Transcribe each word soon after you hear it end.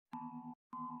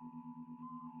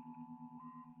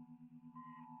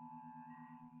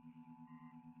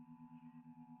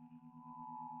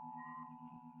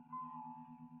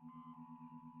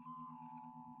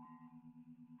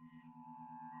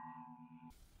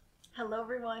Hello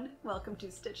everyone, welcome to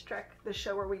Stitch Trek, the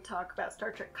show where we talk about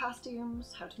Star Trek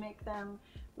costumes, how to make them,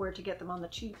 where to get them on the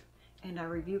cheap, and I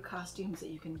review costumes that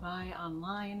you can buy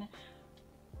online.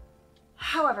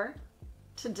 However,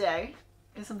 today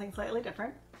is something slightly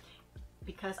different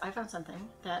because I found something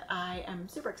that I am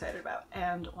super excited about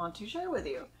and want to share with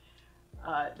you.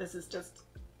 This is just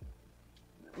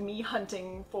me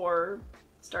hunting for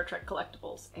Star Trek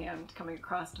collectibles and coming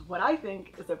across what I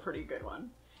think is a pretty good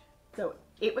one. So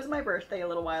it was my birthday a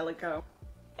little while ago,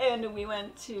 and we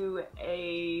went to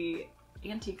a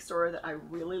antique store that I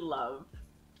really love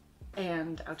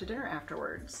and out to dinner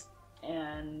afterwards.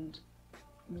 And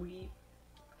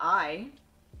I,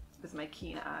 with my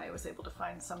keen eye, was able to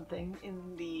find something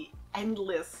in the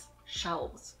endless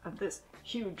shelves of this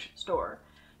huge store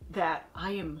that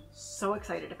I am so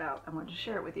excited about. I wanted to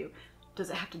share it with you. Does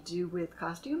it have to do with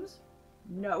costumes?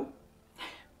 No,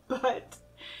 but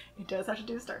it does have to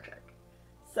do with Star Trek.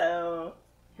 So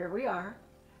here we are,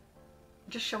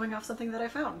 just showing off something that I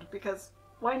found, because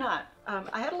why not?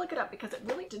 I had to look it up because it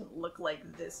really didn't look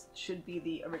like this should be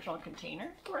the original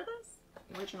container for this.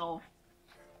 The original,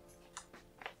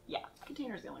 yeah,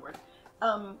 container is the only word.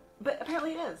 But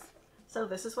apparently it is. So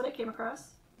this is what I came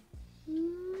across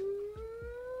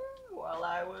while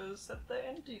I was at the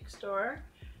antique store.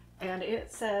 And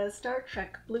it says Star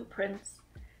Trek Blueprints,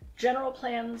 General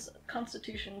Plans,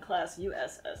 Constitution Class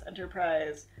USS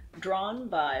Enterprise, drawn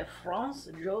by Franz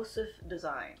Joseph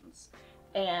Designs.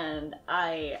 And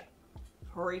I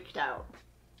freaked out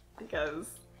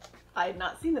because I had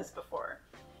not seen this before.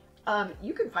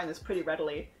 You can find this pretty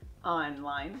readily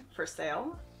online for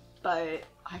sale, but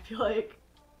I feel like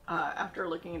after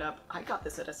looking it up, I got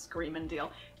this at a screaming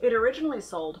deal. It originally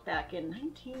sold back in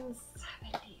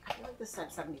 1970. I feel like this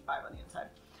said 75 on the inside.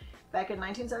 Back in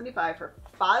 1975 for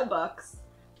 $5,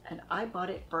 and I bought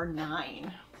it for $9.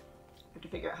 I have to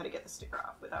figure out how to get the sticker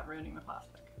off without ruining the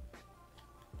plastic.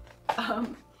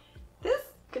 This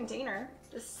container,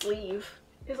 this sleeve,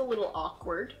 is a little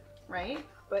awkward, right?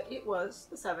 But it was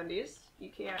the 70s. You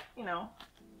can't, you know,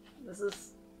 this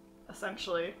is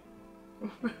essentially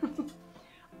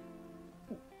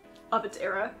of its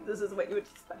era. This is what you would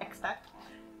expect.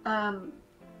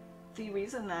 The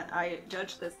reason that I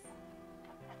judge this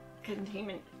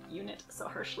containment unit so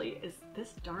harshly is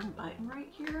this darn button right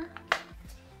here.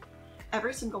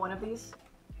 Every single one of these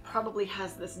probably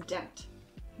has this dent.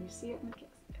 Can you see it?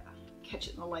 Yeah, catch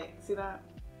it in the light. See that?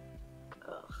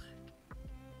 Ugh.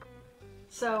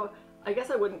 So I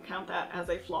guess I wouldn't count that as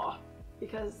a flaw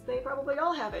because they probably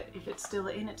all have it if it's still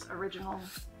in its original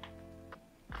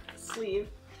sleeve.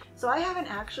 So I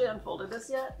haven't actually unfolded this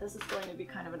yet. This is going to be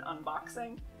kind of an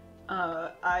unboxing.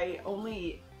 I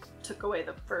only took away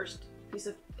the first piece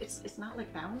of, it's not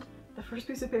like bound, the first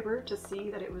piece of paper to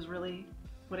see that it was really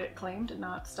what it claimed and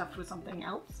not stuffed with something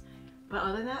else. But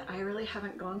other than that, I really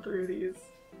haven't gone through these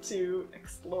to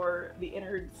explore the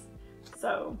innards.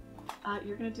 So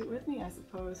you're gonna do it with me, I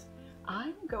suppose.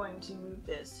 I'm going to move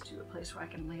this to a place where I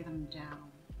can lay them down,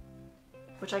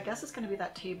 which I guess is gonna be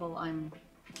that table I'm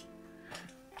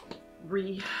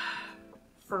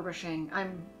refurbishing.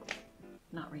 I'm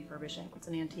not refurbishing, it's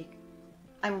an antique.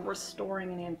 I'm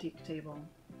restoring an antique table.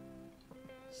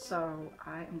 So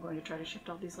I am going to try to shift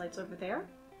all these lights over there.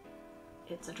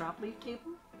 It's a drop leaf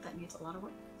table that needs a lot of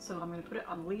work. So I'm going to put it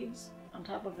on leaves on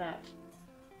top of that.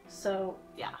 So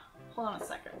yeah, hold on a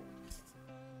second.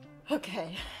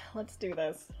 Okay, let's do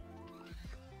this.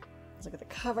 Let's look at the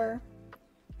cover.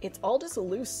 It's all just a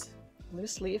loose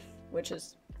leaf, which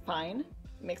is fine.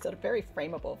 It makes it very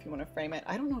frameable if you want to frame it.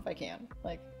 I don't know if I can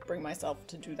bring myself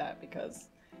to do that because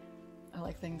I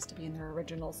like things to be in their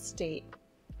original state.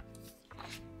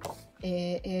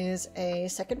 It is a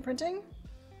second printing,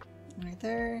 right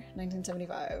there,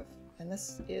 1975. And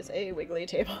this is a wiggly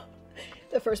table.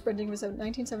 The first printing was in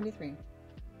 1973.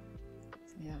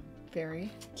 So yeah,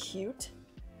 very cute.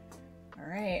 All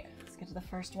right, let's get to the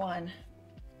first one.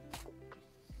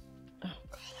 Oh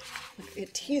God, look,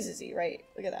 it teases you, right?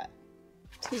 Look at that.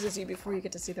 It teases you before you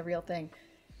get to see the real thing.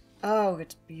 Oh,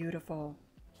 it's beautiful.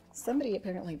 Somebody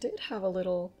apparently did have a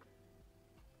little,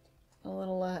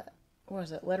 what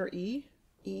was it, letter E?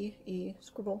 E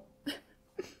scribble.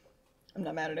 I'm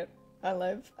not mad at it. I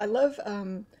love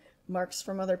marks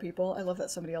from other people. I love that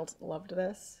somebody else loved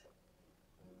this.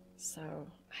 So,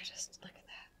 I just, look at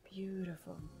that.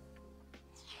 Beautiful.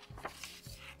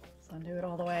 Let's undo it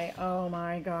all the way. Oh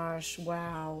my gosh,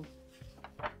 wow.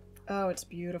 Oh, it's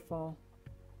beautiful.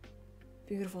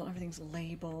 Beautiful, everything's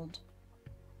labeled.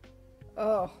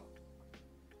 Oh.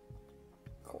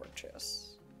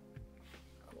 Gorgeous.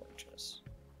 Gorgeous.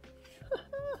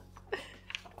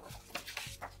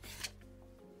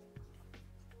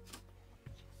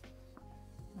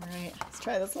 Alright, let's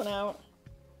try this one out.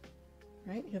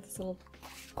 Right, you have this little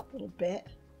bit.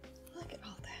 Look at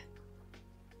all that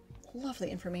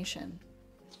lovely information.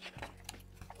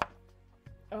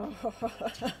 Oh,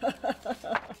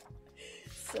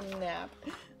 snap.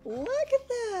 Look at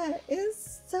that!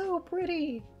 It's so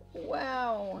pretty!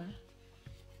 Wow!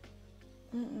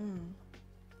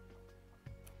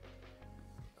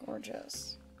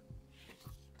 Gorgeous.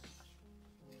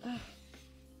 Oh,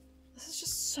 this is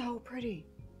just so pretty.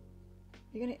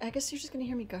 I guess you're just gonna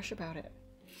hear me gush about it.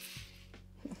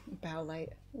 Bow light.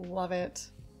 Love it.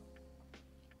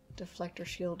 Deflector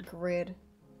shield grid.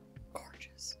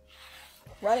 Gorgeous.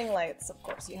 Running lights, of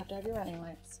course. You have to have your running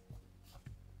lights.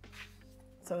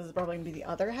 So this is probably gonna be the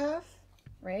other half,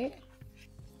 right?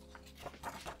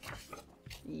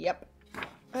 Yep.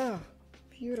 Oh,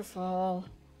 beautiful.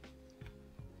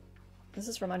 This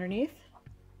is from underneath.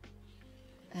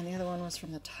 And the other one was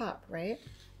from the top, right?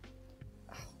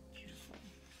 Oh, beautiful.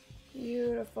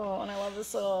 Beautiful. And I love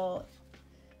this little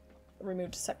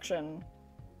removed section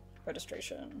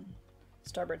registration.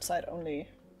 Starboard side only.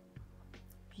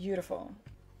 Beautiful.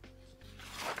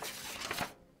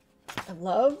 I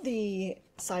love the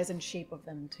size and shape of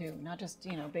them too. Not just,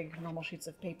 you know, big normal sheets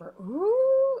of paper.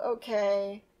 Ooh,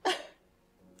 okay.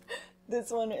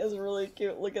 This one is really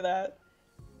cute. Look at that.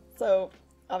 So,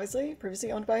 obviously,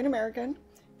 previously owned by an American.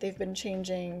 They've been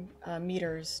changing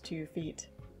meters to feet.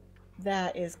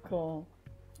 That is cool.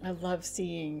 I love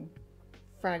seeing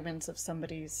fragments of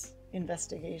somebody's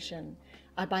investigation.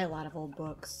 I buy a lot of old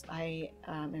books. I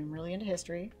am really into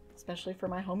history, especially for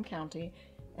my home county.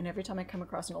 And every time I come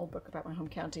across an old book about my home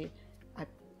county, I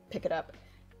pick it up.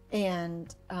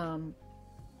 And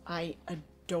I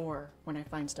adore when I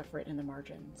find stuff written in the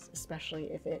margins,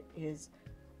 especially if it is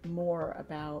more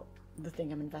about the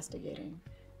thing I'm investigating,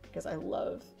 because I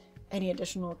love any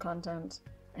additional content,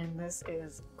 and this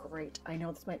is great. I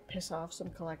know this might piss off some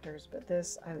collectors, but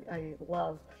this I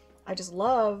love. I just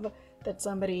love that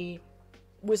somebody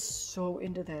was so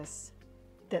into this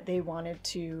that they wanted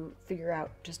to figure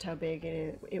out just how big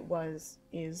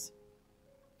is.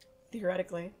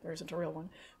 Theoretically, there isn't a real one,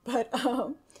 but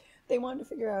they wanted to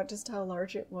figure out just how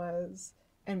large it was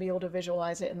and be able to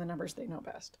visualize it in the numbers they know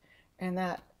best. And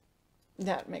that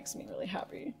makes me really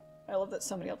happy. I love that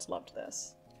somebody else loved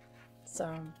this.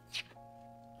 So,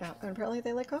 yeah, and apparently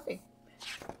they like coffee.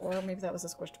 Or maybe that was a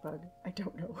squished bug. I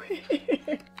don't know.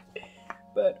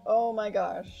 But, oh my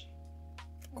gosh.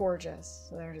 Gorgeous.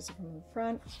 So there it is from the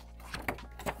front.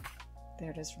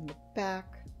 There it is from the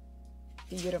back.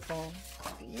 Beautiful.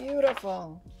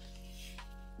 Beautiful.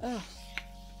 Oh,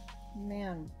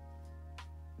 man.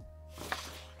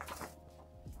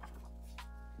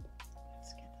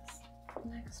 Let's get this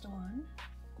next one.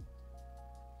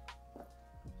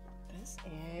 This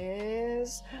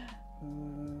is...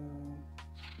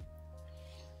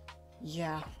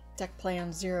 yeah. Deck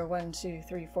plan 0, 1, 2,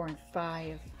 3, 4, and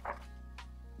 5.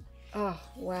 Oh,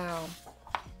 wow.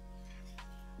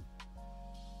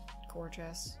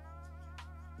 Gorgeous.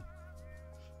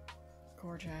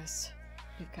 Gorgeous.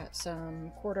 We've got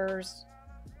some quarters.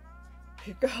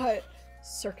 We've got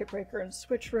circuit breaker and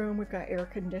switch room. We've got air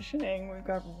conditioning. We've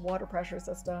got water pressure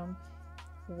system.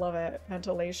 Love it.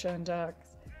 Ventilation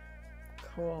ducts.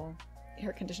 Cool.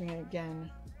 Air conditioning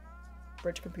again.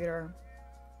 Bridge computer.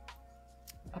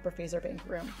 Upper phaser bank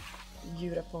room.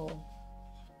 Beautiful.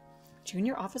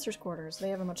 Junior officers' quarters. They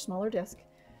have a much smaller disc.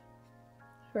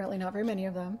 Apparently not very many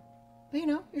of them. But you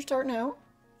know, you're starting out.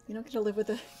 You don't get to live with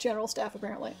the general staff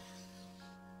apparently.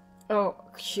 Oh,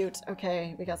 cute.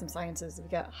 Okay, we got some sciences. We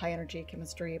got high energy,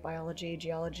 chemistry, biology,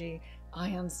 geology,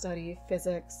 ion study,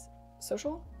 physics,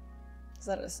 social? Is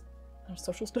that a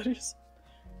social studies?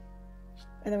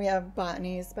 And then we have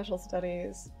botany, special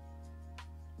studies.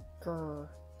 Don't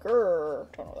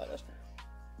know what that is.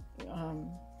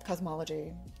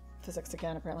 Cosmology, physics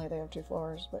again. Apparently they have 2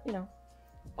 floors, but you know,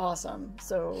 awesome.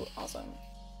 So awesome.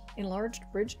 Enlarged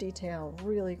bridge detail,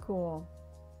 really cool.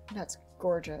 That's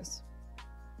gorgeous.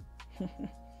 And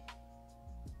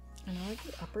I like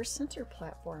the upper center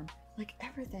platform. Like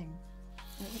everything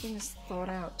is thought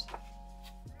out.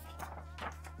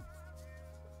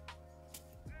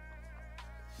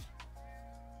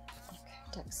 Okay,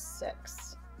 deck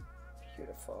 6.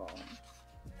 Beautiful.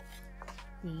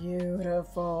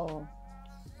 Beautiful.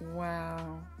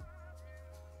 Wow.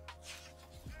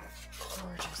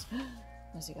 Gorgeous.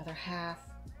 There's the other half.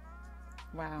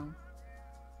 Wow.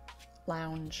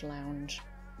 Lounge.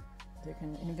 You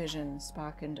can envision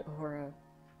Spock and Uhura.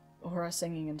 Uhura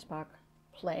singing and Spock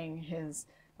playing his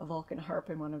Vulcan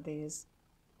harp in one of these.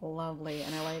 Lovely.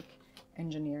 And I like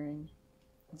engineering.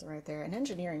 It's right there. And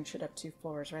engineering should have 2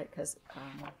 floors, right? Because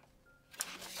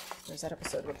there's that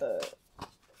episode with the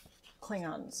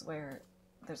Klingons where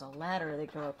there's a ladder they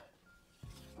go up.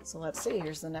 So let's see.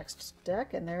 Here's the next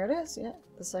deck, and there it is. Yeah,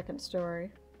 the 2nd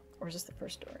story. Or is this the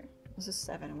 1st story? This is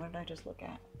 7. What did I just look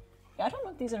at? Yeah, I don't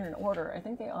know if these are in order. I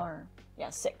think they are. Yeah,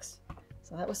 6.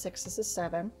 So that was 6. This is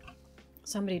 7.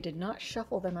 Somebody did not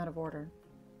shuffle them out of order.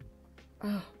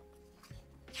 Oh.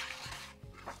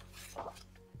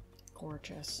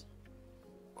 Gorgeous.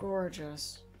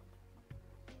 Gorgeous.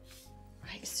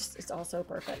 It's all so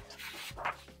perfect.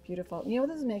 Beautiful. You know what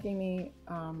this is making me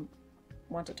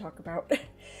want to talk about?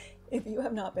 If you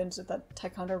have not been to the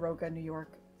Ticonderoga, New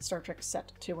York Star Trek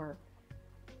set tour,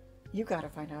 you gotta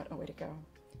find out a way to go.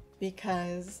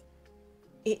 Because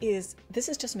this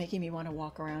is just making me want to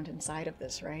walk around inside of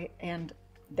this, right? And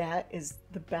that is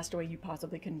the best way you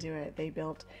possibly can do it. They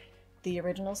built the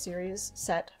original series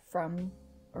set from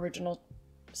original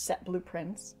set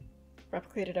blueprints,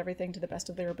 replicated everything to the best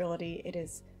of their ability. It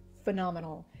is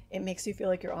phenomenal. It makes you feel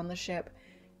like you're on the ship.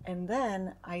 And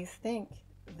then I think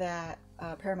that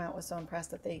Paramount was so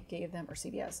impressed that they gave them, or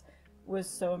CBS was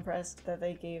so impressed that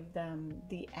they gave them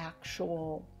the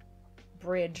actual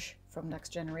bridge from Next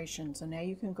Generation. So now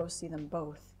you can go see them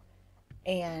both.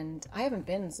 And I haven't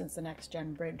been since the Next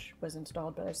Gen bridge was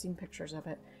installed, but I've seen pictures of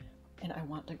it and I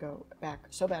want to go back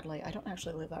so badly. I don't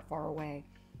actually live that far away,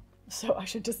 so I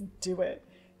should just do it.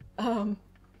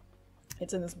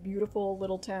 It's in this beautiful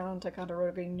little town,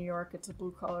 Ticonderoga, New York. It's a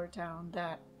blue-collar town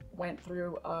that went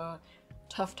through a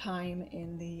tough time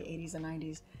in the 80s and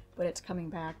 90s, but it's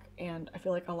coming back, and I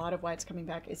feel like a lot of why it's coming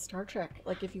back is Star Trek.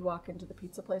 Like, if you walk into the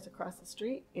pizza place across the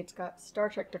street, it's got Star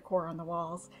Trek decor on the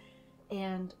walls.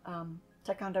 And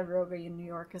Ticonderoga in New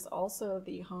York is also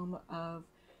the home of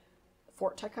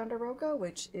Fort Ticonderoga,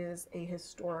 which is a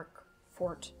historic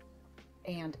fort,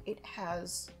 and it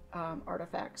has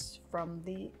artifacts from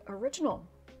the original.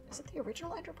 Is it the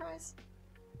original Enterprise?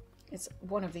 It's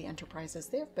one of the Enterprises.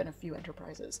 There have been a few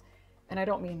Enterprises. And I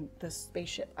don't mean the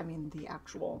spaceship, I mean the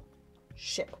actual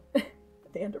ship,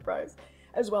 the Enterprise,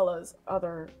 as well as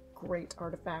other great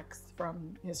artifacts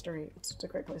from history. It's just a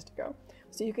great place to go.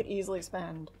 So you could easily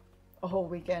spend a whole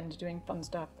weekend doing fun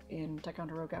stuff in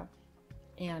Ticonderoga.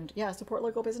 And yeah, support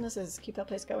local businesses. Keep that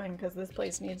place going, because this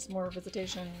place needs more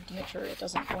visitation to make sure it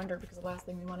doesn't go under, because the last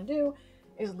thing we want to do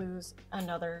is lose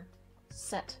another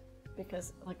set.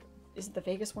 Because, like, isn't the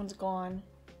Vegas one's gone?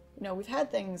 You know, we've had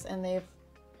things and they've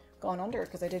gone under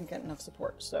because they didn't get enough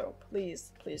support. So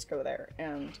please, please go there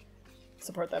and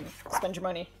support them. Spend your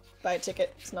money. Buy a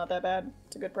ticket. It's not that bad.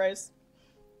 It's a good price.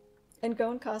 And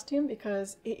go in costume,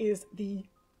 because it is the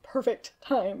perfect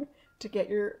time to get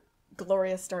your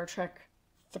glorious Star Trek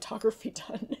photography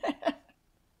done.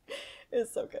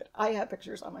 It's so good. I have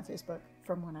pictures on my Facebook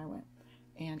from when I went,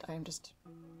 and I'm just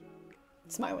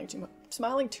smiling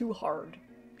too hard.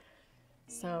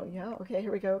 So yeah, okay,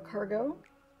 here we go. Cargo,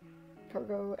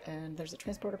 and there's a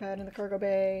transporter pad in the cargo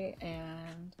bay,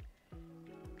 and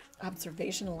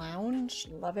observation lounge.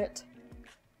 Love it.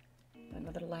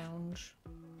 Another lounge.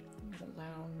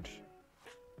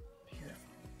 Beautiful.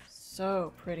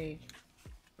 So pretty.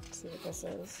 Let's see what this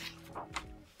is.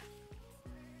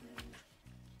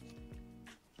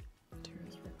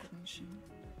 Materials reclamation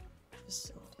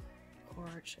facility.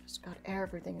 Gorgeous. God,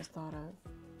 everything is thought of.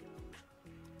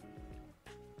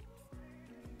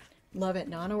 Love it.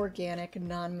 Non-organic,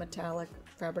 non-metallic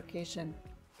fabrication.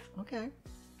 Okay.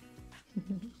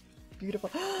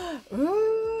 Beautiful.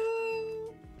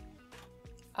 Ooh!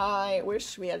 I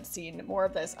wish we had seen more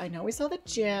of this. I know we saw the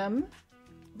gym,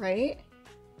 right?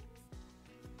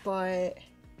 But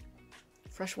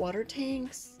freshwater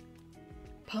tanks,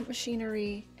 pump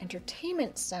machinery,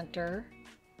 entertainment center.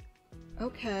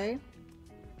 Okay.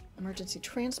 Emergency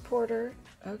transporter.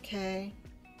 Okay.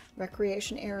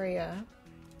 Recreation area.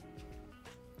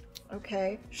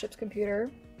 Okay. Ship's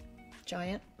computer.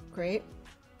 Giant. Great.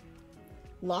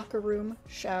 Locker room,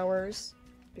 showers,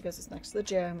 because it's next to the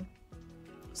gym.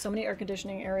 So many air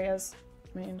conditioning areas.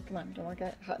 I mean, come on, don't want to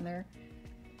get hot in there.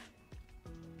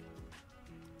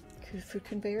 Food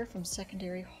conveyor from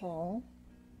secondary hall.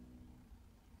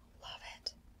 Love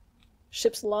it.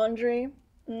 Ship's laundry.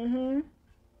 Mm-hmm.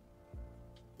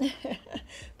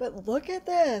 But look at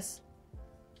this.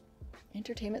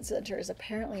 Entertainment center is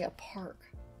apparently a park.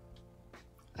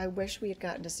 I wish we had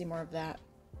gotten to see more of that.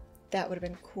 That would have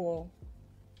been cool.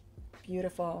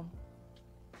 Beautiful.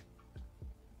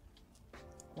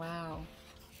 Wow.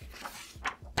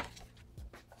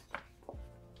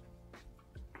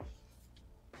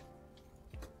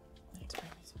 Let's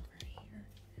bring this over here.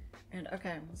 And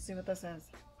okay, let's see what this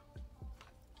is.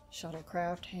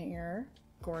 Shuttlecraft hangar.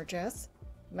 Gorgeous.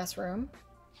 Mess room.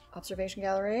 Observation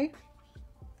gallery.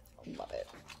 Love it.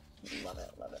 Love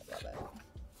it, love it, love it.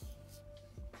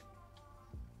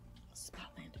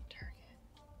 Spot landing target.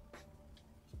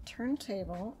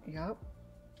 Turntable. Yup.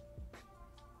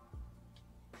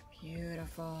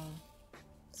 Beautiful.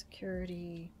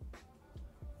 Security.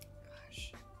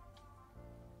 Gosh.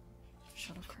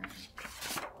 Shuttlecraft.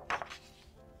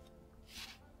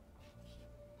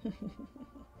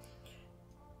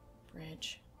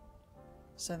 Bridge.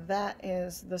 So that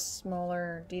is the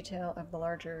smaller detail of the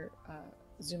larger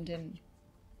zoomed in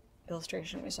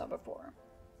illustration we saw before.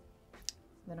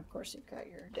 Then of course you've got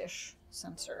your dish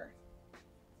sensor.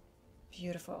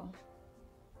 Beautiful.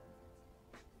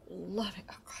 Love it.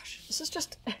 Oh gosh, this is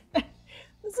just,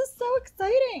 this is so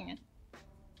exciting.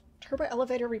 Turbo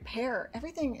elevator repair.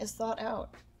 Everything is thought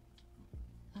out.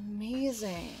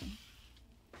 Amazing.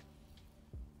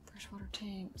 Freshwater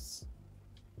tanks.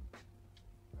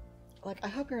 Like, I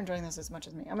hope you're enjoying this as much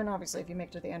as me. I mean, obviously, if you make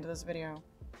it to the end of this video,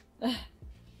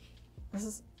 this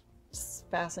is just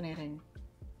fascinating.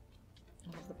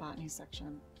 I love the botany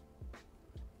section.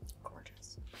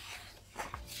 Gorgeous.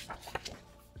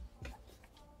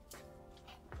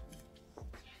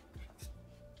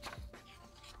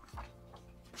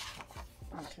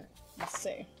 Okay, let's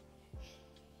see.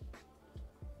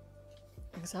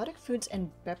 Exotic foods and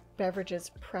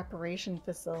beverages preparation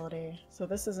facility. So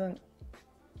this isn't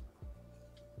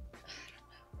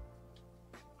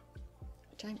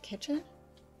giant kitchen.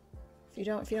 If you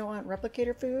don't want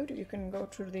replicator food, you can go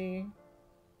to the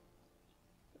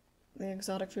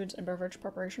exotic foods and beverage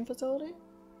preparation facility.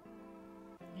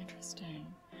 Interesting.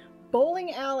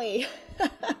 Bowling alley.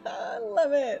 I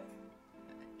love it.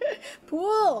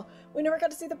 Pool. We never got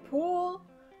to see the pool.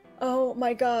 Oh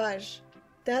my gosh,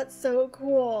 that's so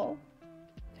cool.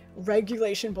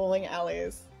 Regulation bowling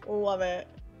alleys. Love it.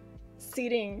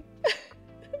 Seating.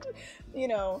 You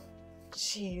know,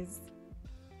 jeez.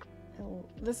 Oh,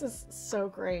 this is so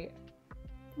great.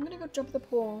 I'm gonna go jump in the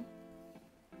pool.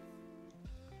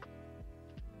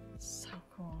 So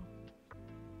cool.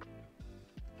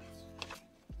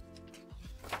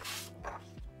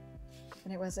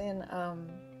 And it was in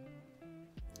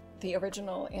the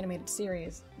original animated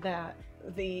series that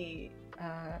the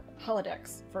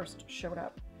holodecks first showed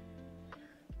up.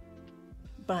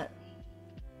 But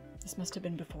this must have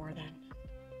been before then.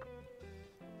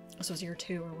 This was year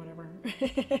 2 or whatever.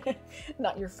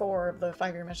 Not year 4 of the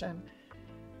 5-year mission.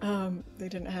 They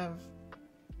didn't have...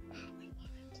 Oh, I love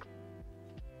it.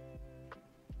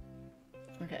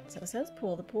 Okay, so it says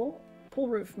pool. The pool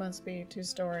roof must be 2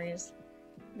 stories.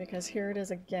 Because here it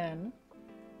is again.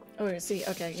 Oh, you see,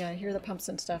 okay, yeah, here are the pumps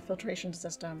and stuff, filtration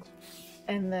system.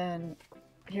 And then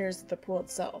here's the pool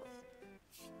itself.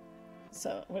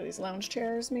 So, what are these, lounge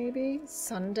chairs maybe?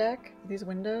 Sun deck, these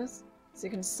windows, so you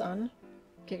can sun.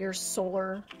 Get your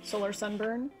solar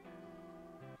sunburn.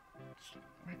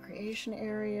 Recreation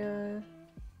area.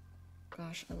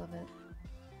 Gosh, I love it.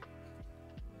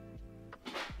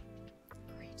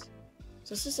 Great.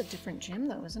 So this is a different gym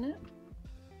though, isn't it?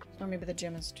 Or maybe the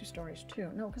gym is 2 stories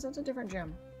too. No, because that's a different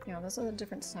gym. Yeah, this is a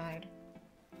different side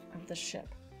of the ship.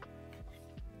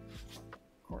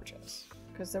 Gorgeous.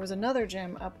 Because there was another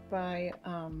gym up by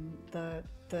the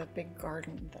big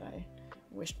garden that I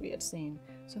wished we had seen.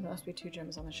 So there must be 2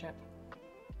 gyms on the ship.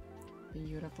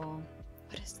 Beautiful.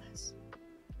 What is this?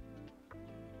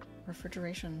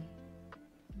 Refrigeration.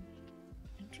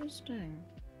 Interesting.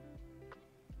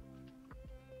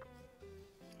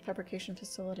 Fabrication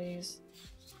facilities.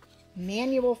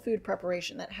 Manual food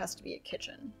preparation. That has to be a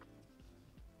kitchen.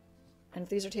 And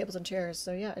these are tables and chairs,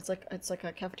 so yeah, it's like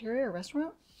a cafeteria or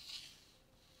restaurant.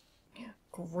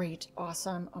 Great,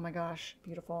 awesome. Oh my gosh,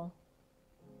 beautiful.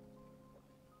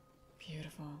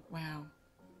 Beautiful. Wow.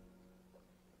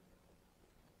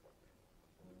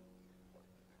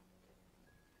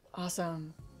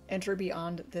 Awesome. Enter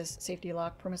beyond this safety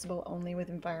lock, permissible only with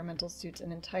environmental suits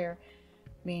and entire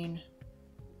main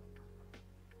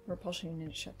repulsion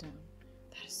unit shut down.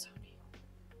 That is so neat.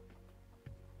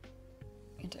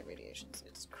 Anti-radiation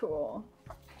suits. Cool.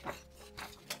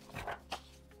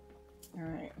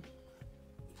 Alright.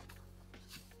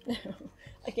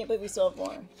 I can't believe we still have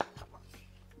more.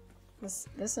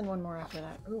 This and one more after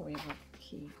that. Ooh, we have a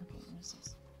key. Okay, what is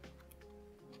this?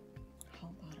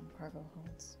 Hull bottom cargo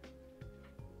holds.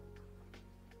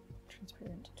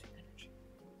 Transparent to energy.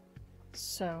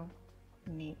 So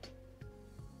neat.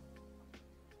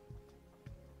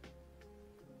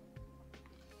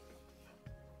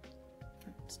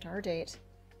 Star date.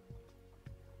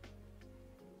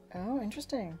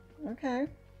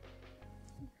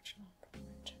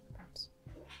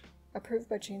 A approved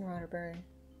by Gene Roddenberry.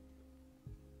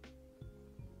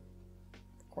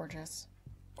 Gorgeous.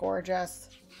 Gorgeous.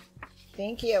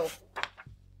 Thank you.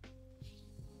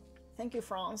 Thank you,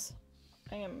 Franz.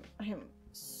 I am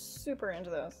super into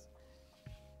this.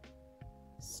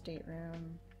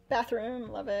 Stateroom.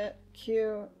 Bathroom, love it.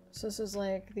 Cute. So this is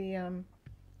like the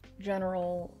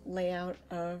general layout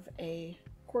of a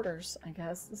quarters, I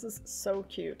guess. This is so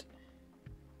cute.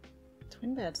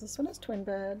 Twin beds. This one has twin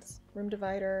beds. Room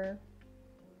divider.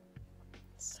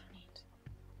 So neat.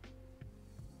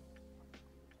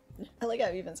 I like how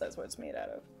it even says what it's made out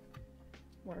of.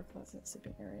 Water closet,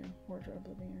 sleeping area, wardrobe,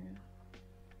 living area.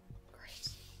 Great.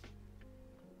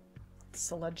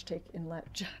 Sludge take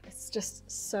inlet. It's just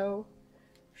so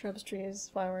shrubs, trees,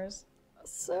 flowers.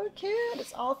 So cute.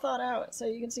 It's all thought out. So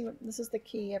you can see what this is the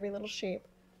key, every little shape.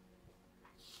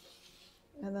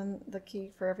 And then the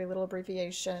key for every little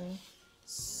abbreviation.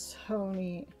 So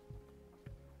neat.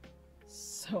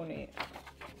 So neat.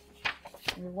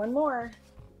 Maybe one more.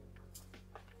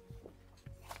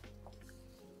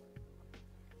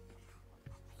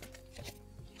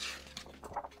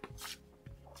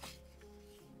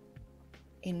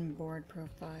 Inboard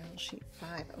profile, sheet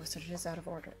 5. Oh, so it is out of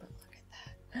order, but look at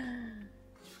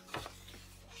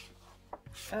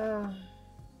that. Oh.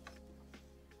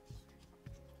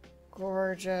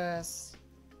 Gorgeous.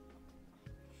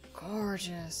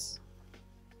 Gorgeous.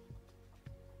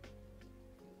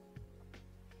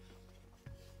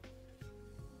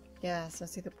 Yeah, so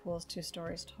see the pool is 2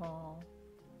 stories tall.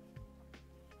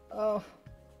 Oh.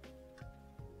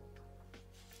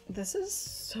 This is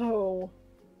so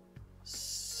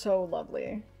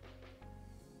lovely.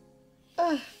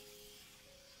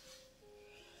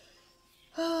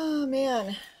 Oh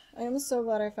man, I am so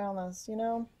glad I found this, you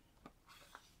know?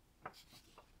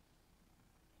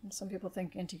 Some people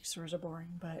think antique stores are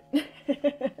boring, but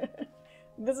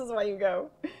this is why you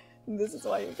go. This is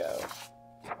why you go.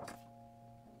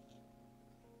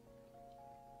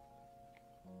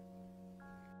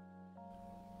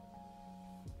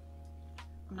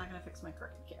 I'm not gonna fix my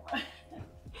crooked camera.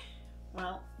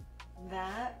 Well,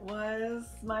 that was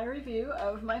my review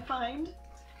of my find.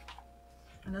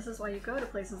 And this is why you go to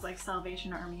places like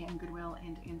Salvation Army and Goodwill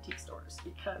and antique stores,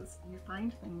 because you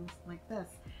find things like this.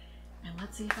 And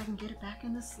let's see if I can get it back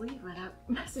in the sleeve without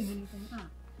messing anything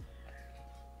up.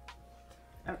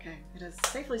 Okay, it is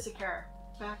safely secure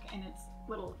back in its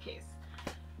little case.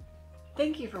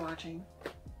 Thank you for watching.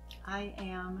 I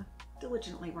am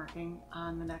diligently working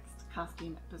on the next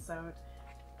costume episode.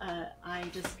 I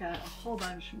just got a whole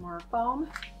bunch more foam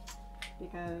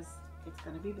because it's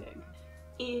gonna be big.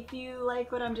 If you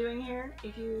like what I'm doing here,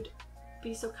 if you'd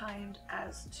be so kind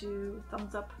as to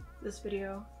thumbs up this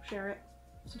video, share it,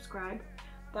 subscribe,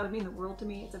 that would mean the world to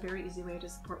me. It's a very easy way to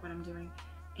support what I'm doing,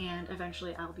 and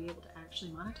eventually I'll be able to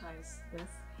actually monetize this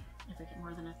if I get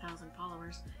more than 1,000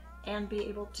 followers and be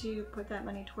able to put that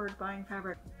money toward buying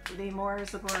fabric. The more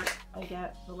support I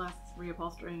get, the less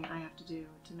reupholstering I have to do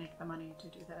to make the money to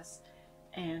do this,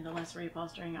 and the less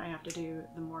reupholstering I have to do,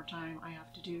 the more time I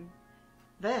have to do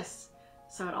this.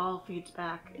 So it all feeds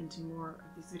back into more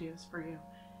of these videos for you.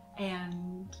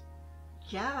 And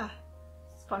yeah,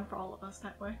 it's fun for all of us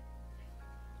that way.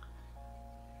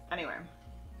 Anyway,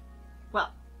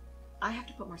 well, I have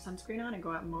to put more sunscreen on and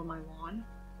go out and mow my lawn.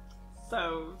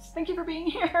 So thank you for being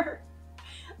here.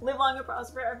 Live long and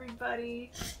prosper,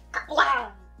 everybody.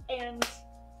 And